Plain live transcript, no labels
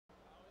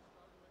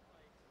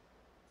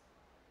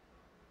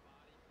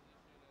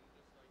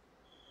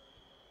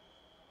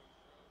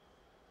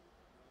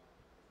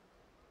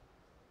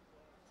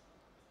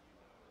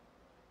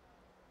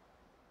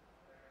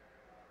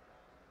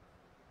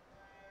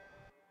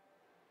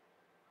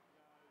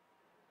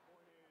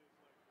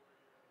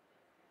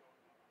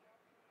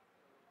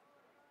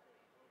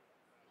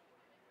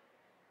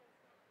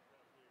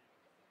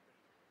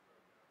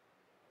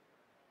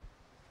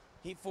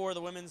Heat 4, the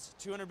women's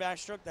 200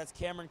 backstroke. That's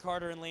Cameron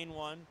Carter in lane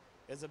 1.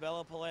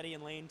 Isabella Paletti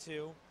in lane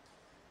 2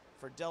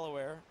 for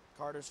Delaware.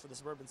 Carter's for the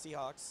Suburban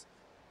Seahawks.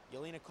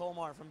 Yelena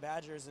Colmar from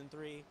Badgers in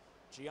 3.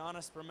 Gianna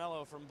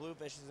Spermello from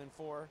Bluefish is in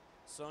 4.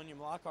 Sonia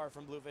Mlakar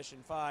from Bluefish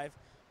in 5.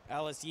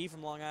 Alice Yee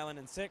from Long Island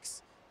in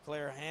 6.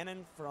 Claire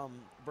Hannon from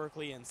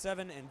Berkeley in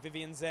 7. And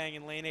Vivian Zhang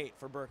in lane 8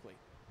 for Berkeley.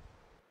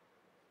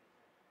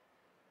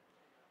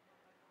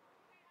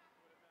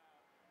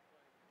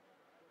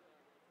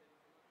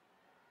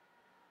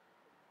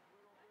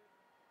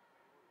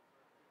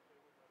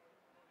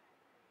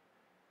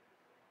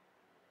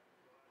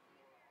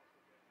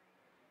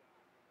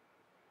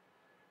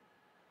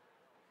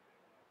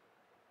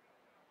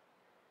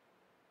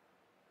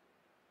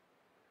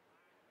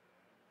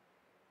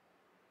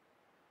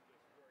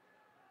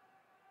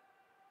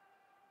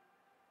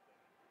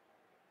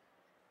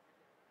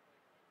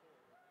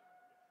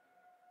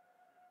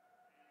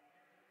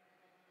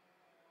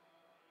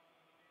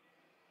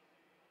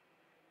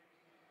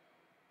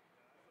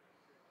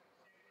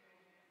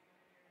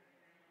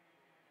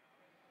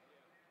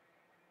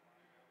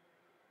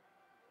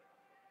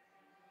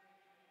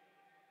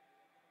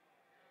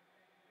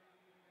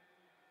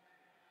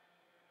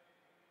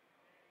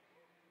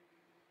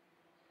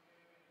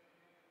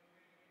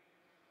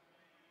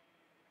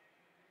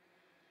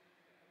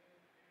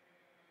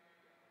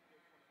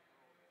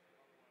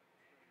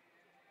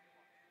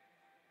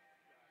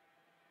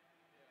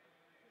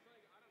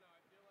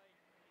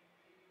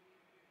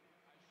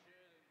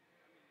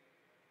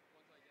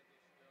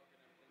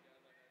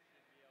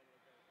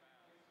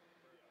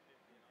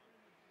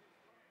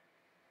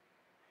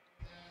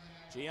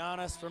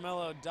 Gianna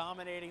Spermello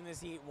dominating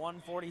this heat,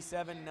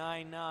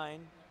 147.99.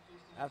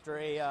 After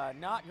a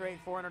not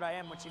great 400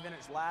 IM, when she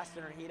finished last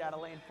in her heat out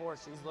of lane 4,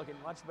 she's looking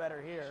much better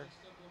here.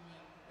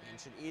 And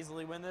should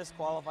easily win this,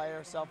 qualify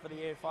herself for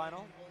the A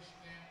final.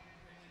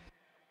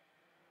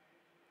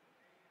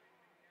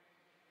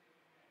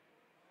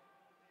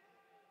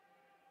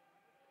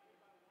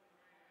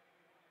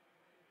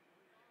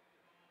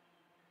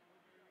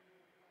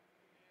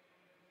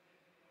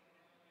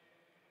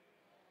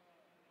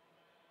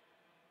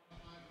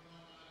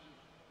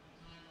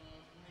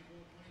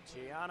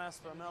 Gianna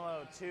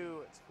Spermello,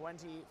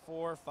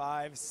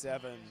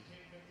 2:24.57.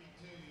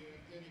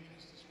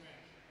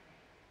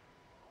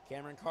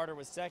 Cameron Carter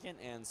was second,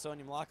 and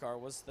Sonia Mlakar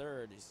was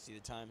third. You see the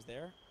times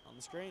there on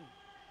the screen.